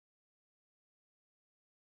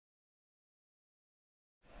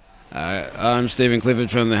I'm Stephen Clifford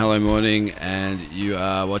from the Hello Morning, and you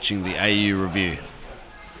are watching the AU Review.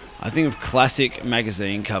 I think of classic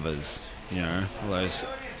magazine covers, all those,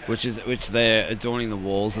 which they're adorning the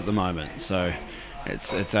walls at the moment. So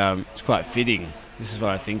it's quite fitting. This is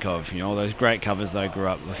what I think of, all those great covers that I grew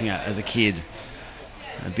up looking at as a kid.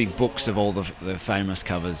 Big books of all the famous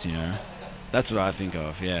covers, That's what I think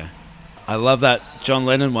of, yeah. I love that John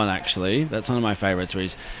Lennon one, actually. That's one of my favourites, where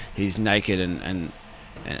he's naked and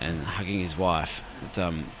hugging his wife. It's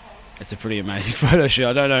a pretty amazing photo shoot.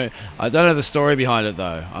 I don't know the story behind it,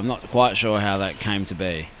 though. I'm not quite sure how that came to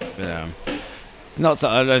be, but it's not. So,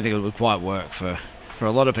 I don't think it would quite work for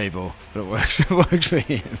a lot of people, but it works. It works for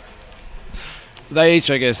him. They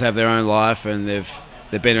each, I guess, have their own life, and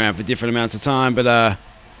they've been around for different amounts of time. But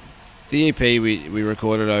the EP we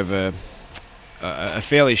recorded over a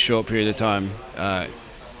fairly short period of time.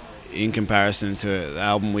 In comparison to the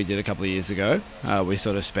album we did a couple of years ago, we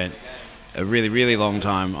sort of spent a really, really long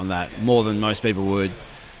time on that, more than most people would.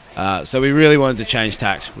 So we really wanted to change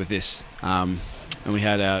tact with this, and we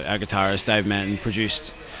had our guitarist Dave Manton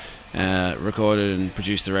recorded and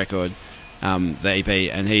produced the record, the EP,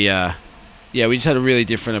 and we just had a really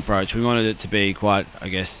different approach. We wanted it to be quite, I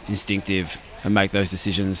guess, instinctive and make those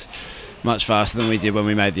decisions much faster than we did when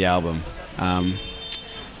we made the album.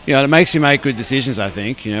 It makes you make good decisions, I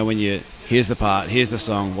think, when here's the part, here's the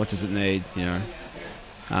song, what does it need, and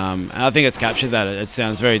I think it's captured that. It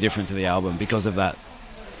sounds very different to the album because of that.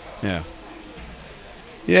 I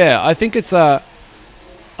think it's a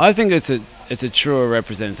truer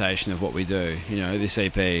representation of what we do, this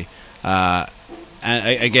EP, and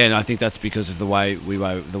again, I think that's because of the way we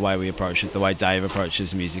approach it, the way Dave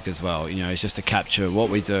approaches music as well. It's just to capture what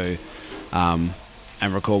we do,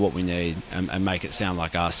 and record what we need and make it sound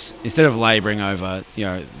like us, instead of labouring over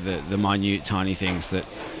the minute tiny things that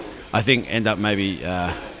I think end up maybe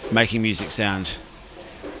making music sound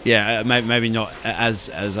maybe not as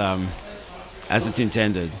it's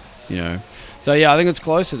intended. So I think it's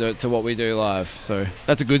closer to what we do live, so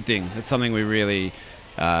that's a good thing. It's something we really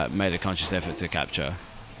made a conscious effort to capture.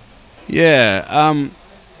 I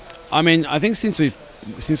think since we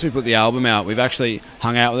put the album out, we've actually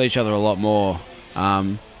hung out with each other a lot more.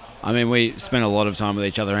 We spent a lot of time with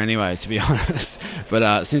each other anyway, to be honest.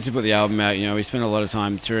 But since we put the album out, we spent a lot of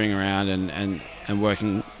time touring around and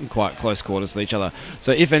working in quite close quarters with each other.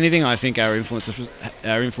 So if anything, I think our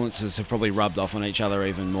influences have probably rubbed off on each other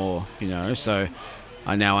even more. So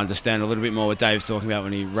I now understand a little bit more what Dave's talking about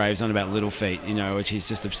when he raves on about Little Feat, which he's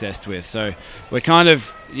just obsessed with. So we're kind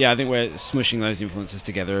of, I think we're smushing those influences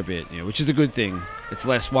together a bit, which is a good thing. It's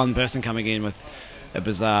less one person coming in with a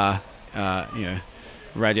bizarre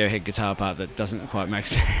Radiohead guitar part that doesn't quite make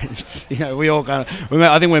sense. We all I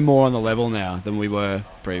think we're more on the level now than we were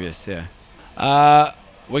previous. We've got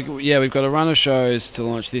a run of shows to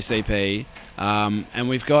launch this EP, and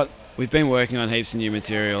we've been working on heaps of new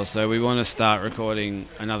material. So we want to start recording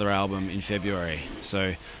another album in February.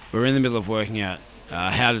 So we're in the middle of working out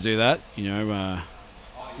how to do that.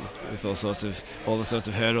 With all the sorts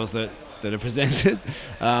of hurdles that are presented,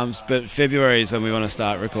 but February is when we want to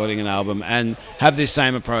start recording an album and have this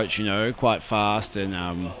same approach, quite fast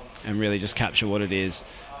and really just capture what it is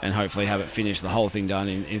and hopefully have it finished, the whole thing done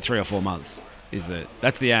in 3 or 4 months.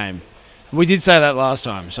 That's the aim. We did say that last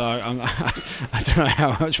time, so I don't know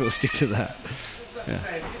how much we'll stick to that. It is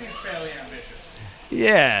fairly ambitious.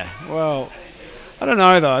 Yeah, well, I don't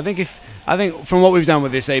know though. I think from what we've done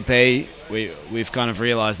with this EP, we've kind of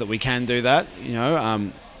realised that we can do that,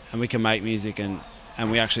 and we can make music and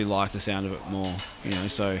we actually like the sound of it more,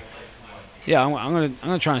 So I'm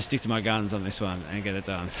gonna try and stick to my guns on this one and get it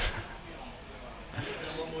done.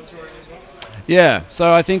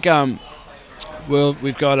 So I think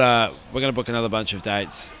we're gonna book another bunch of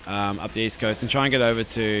dates up the East Coast and try and get over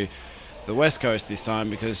to the West Coast this time,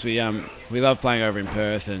 because we love playing over in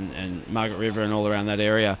Perth and Margaret River and all around that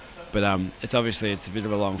area. But it's a bit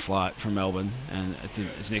of a long flight from Melbourne, and it's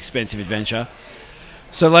an expensive adventure.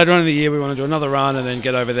 So later on in the year, we want to do another run and then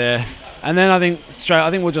get over there. And then I think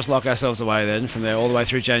we'll just lock ourselves away then from there all the way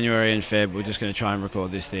through January and Feb. We're just going to try and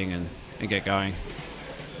record this thing and get going.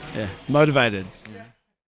 Motivated.